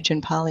take refuge in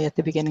Pali at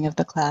the beginning of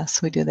the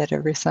class. We do that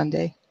every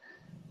Sunday.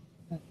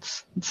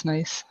 It's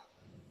nice.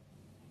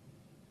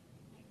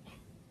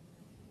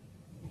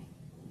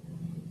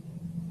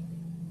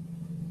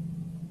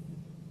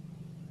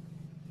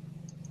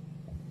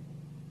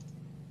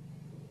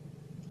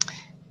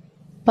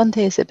 Bhante,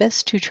 is it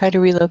best to try to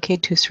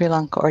relocate to Sri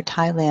Lanka or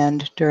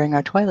Thailand during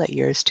our twilight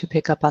years to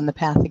pick up on the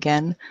path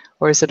again,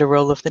 or is it a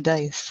roll of the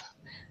dice?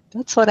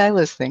 That's what I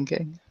was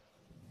thinking.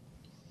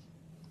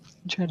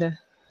 Try to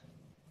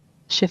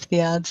shift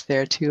the odds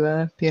there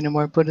to be in a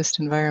more Buddhist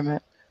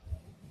environment.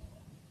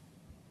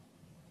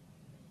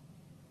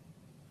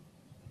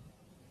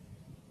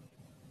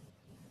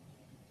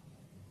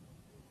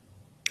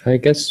 I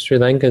guess Sri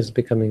Lanka is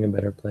becoming a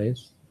better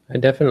place. I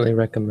definitely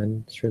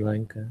recommend Sri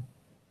Lanka.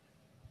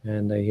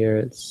 And I hear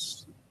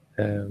it's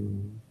a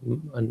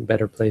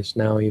better place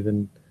now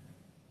even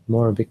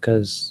more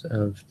because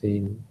of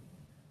the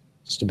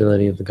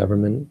stability of the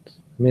government.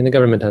 I mean, the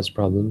government has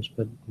problems,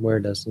 but where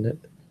doesn't it?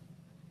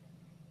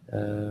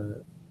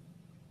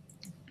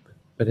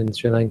 But in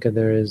Sri Lanka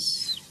there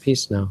is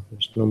peace now.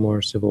 There's no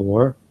more civil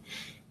war.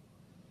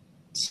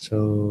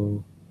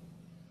 So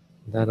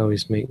that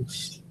always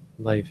makes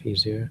life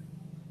easier.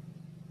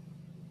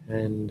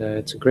 and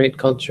it's a great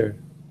culture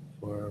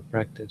for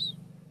practice.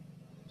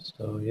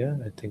 So yeah,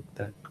 I think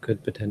that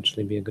could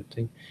potentially be a good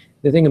thing.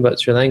 The thing about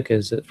Sri Lanka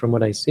is that from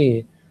what I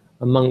see,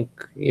 a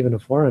monk, even a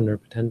foreigner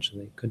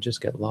potentially, could just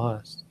get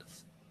lost.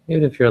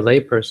 Even if you're a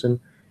layperson,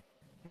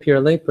 if you're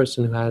a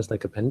layperson who has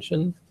like a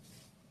pension,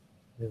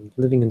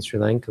 living in Sri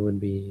Lanka would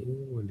be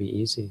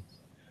easy.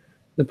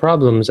 The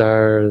problems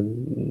are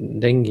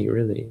dengue,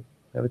 really.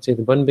 I would say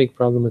the one big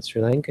problem with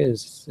Sri Lanka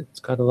is it's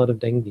got a lot of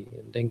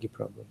dengue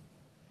problem.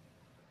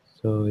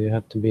 So you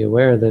have to be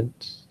aware that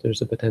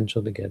there's a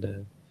potential to get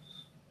a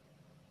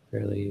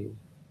fairly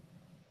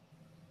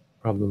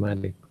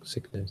problematic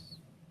sickness.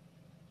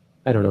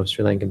 I don't know if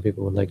Sri Lankan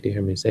people would like to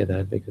hear me say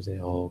that because they,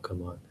 oh,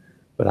 come on.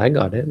 But I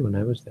got it when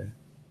I was there.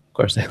 Of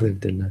course, I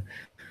lived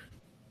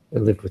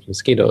with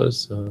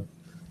mosquitoes. So,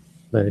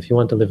 but if you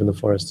want to live in the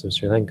forests of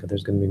Sri Lanka,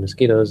 there's going to be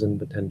mosquitoes and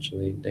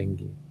potentially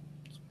dengue.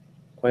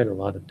 Quite a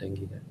lot of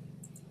dengue there.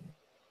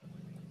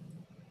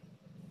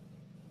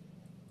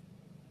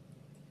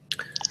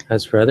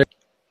 As for other,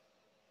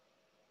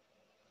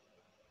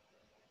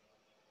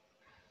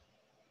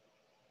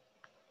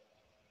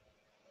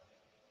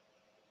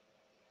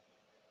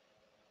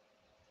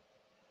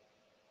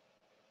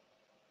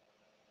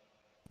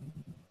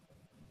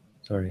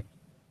 sorry.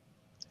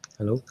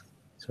 Hello?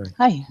 Sorry.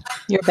 Hi,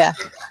 you're back.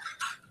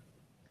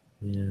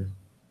 Yeah.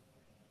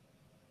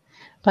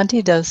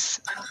 Bhante, does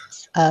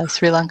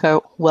Sri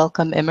Lanka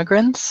welcome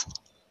immigrants?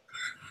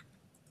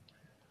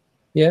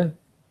 Yeah.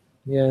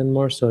 Yeah, and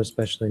more so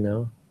especially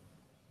now.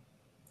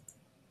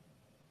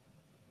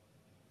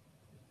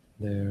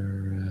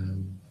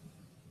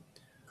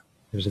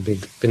 There's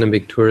been a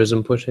big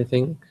tourism push, I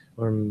think,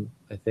 I'm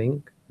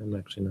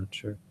actually not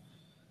sure.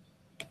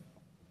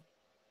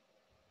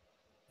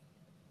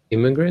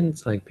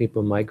 Immigrants, like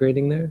people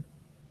migrating there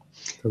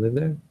to live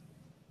there?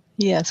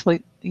 Yes, well,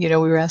 we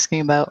were asking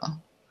about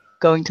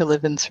going to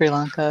live in Sri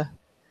Lanka,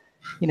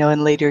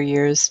 in later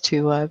years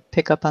to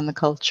pick up on the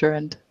culture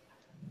and.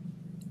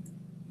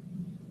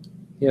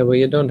 Yeah, well,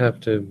 you don't have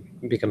to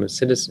become a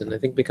citizen. I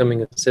think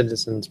becoming a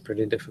citizen is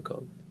pretty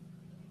difficult.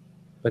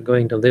 But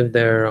going to live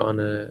there on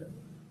a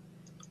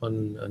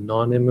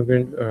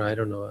non-immigrant, or I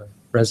don't know, a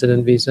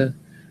resident visa,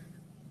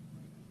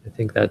 I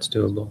think that's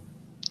doable.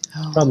 It's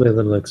Oh, probably a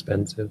little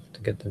expensive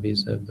to get the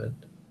visa, but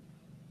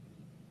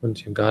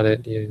once you got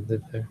it, you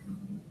live there.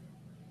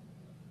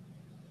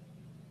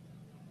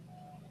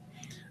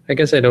 I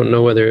guess I don't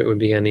know whether it would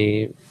be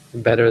any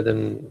better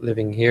than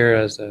living here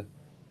as a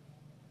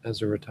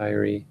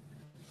retiree,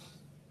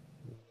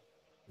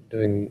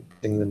 doing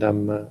the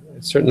Dhamma.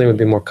 It certainly would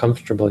be more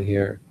comfortable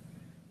here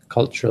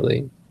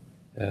culturally.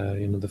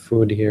 The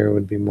food here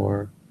would be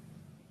more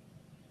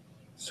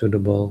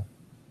suitable.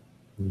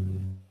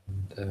 And,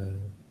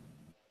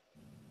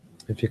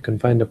 if you can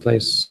find a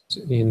place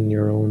in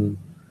your own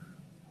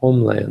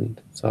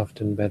homeland, it's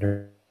often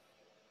better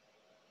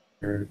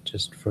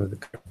just for the.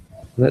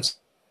 That's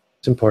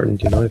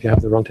important, if you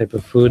have the wrong type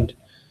of food,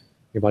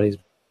 your body's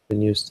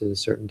been used to a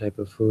certain type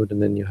of food,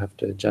 and then you have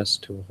to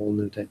adjust to a whole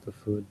new type of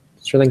food.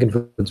 Sri Lankan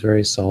food is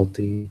very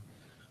salty.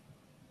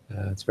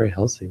 It's very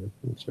healthy.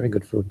 It's very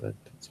good food, but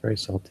it's very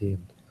salty,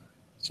 and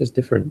it's just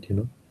different,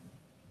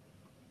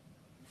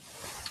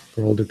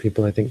 For older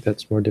people, I think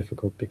that's more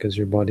difficult because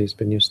your body's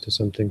been used to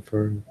something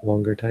for a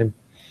longer time.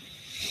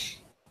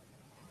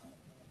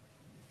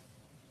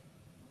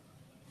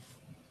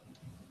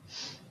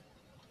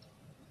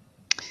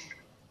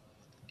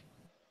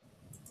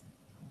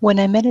 when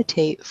I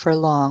meditate for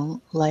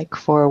long, like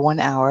for 1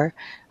 hour,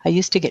 I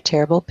used to get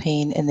terrible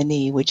pain in the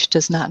knee, which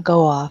does not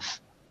go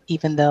off,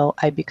 even though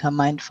I become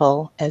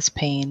mindful as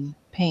pain.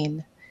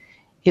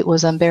 It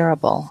was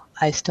unbearable.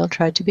 I still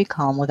tried to be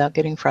calm without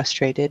getting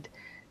frustrated.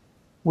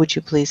 Would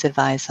you please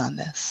advise on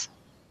this?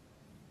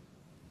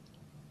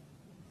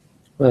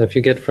 Well, if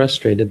you get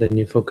frustrated, then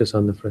you focus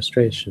on the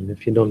frustration.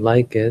 If you don't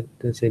like it,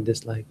 then say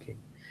disliking.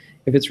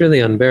 If it's really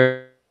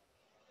unbearable,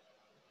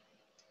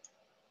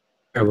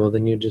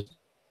 then you just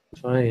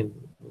fine,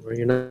 or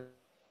you're not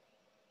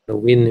going to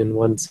win in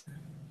once.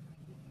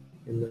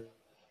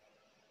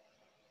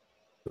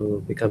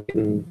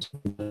 Becoming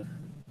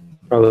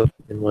probably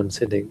in one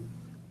sitting.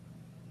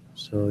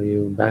 So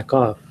you back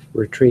off,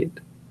 retreat,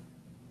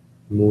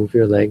 move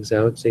your legs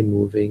out, say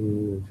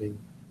moving,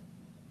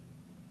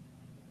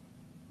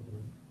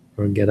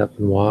 or get up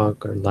and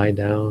walk, or lie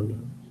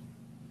down.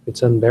 If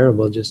it's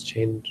unbearable, just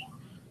change.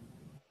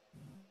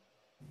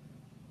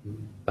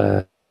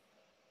 But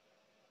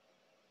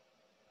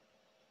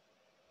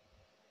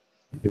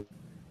you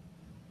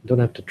don't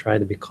have to try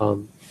to be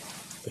calm.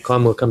 The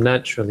calm will come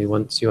naturally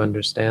once you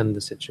understand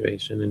the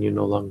situation and you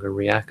no longer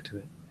react to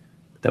it.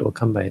 That will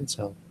come by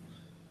itself.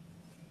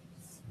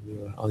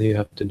 All you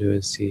have to do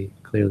is see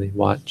clearly,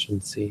 watch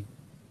and see.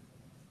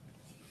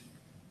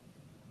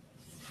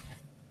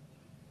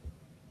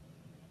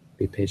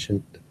 Be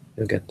patient,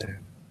 you'll get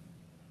there.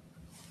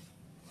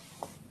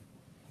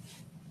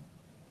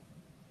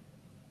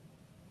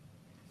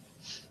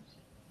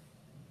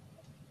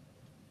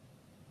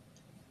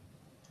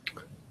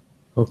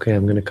 Okay,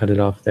 I'm going to cut it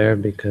off there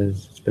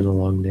because it's been a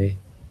long day.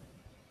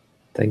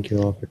 Thank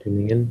you all for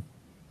tuning in.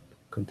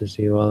 Good to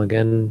see you all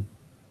again.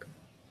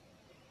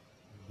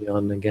 Be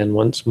on again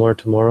once more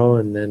tomorrow,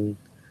 and then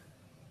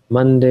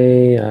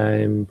Monday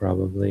I'm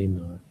probably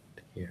not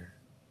here.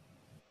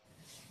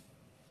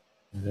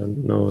 I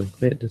don't know.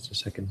 Wait just a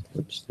second.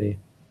 What's the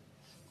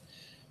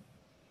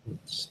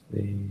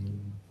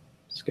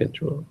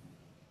schedule?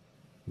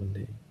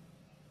 Monday.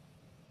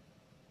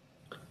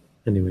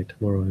 Anyway,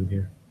 tomorrow I'm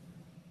here.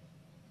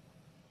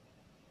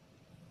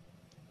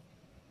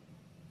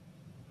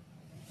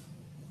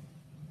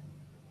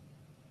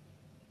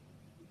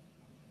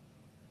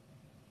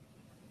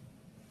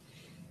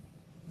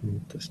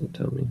 It doesn't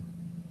tell me.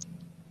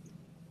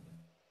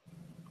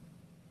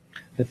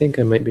 I think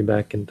I might be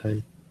back in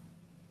time.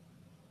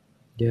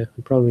 Yeah,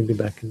 I'll probably be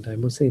back in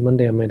time. We'll see.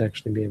 Monday I might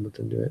actually be able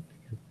to do it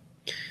again.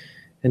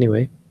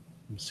 Anyway,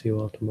 we'll see you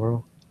all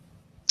tomorrow.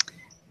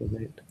 Good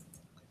night.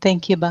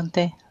 Thank you,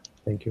 Bhante.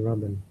 Thank you,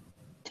 Robin.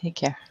 Take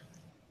care.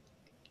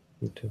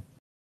 You too.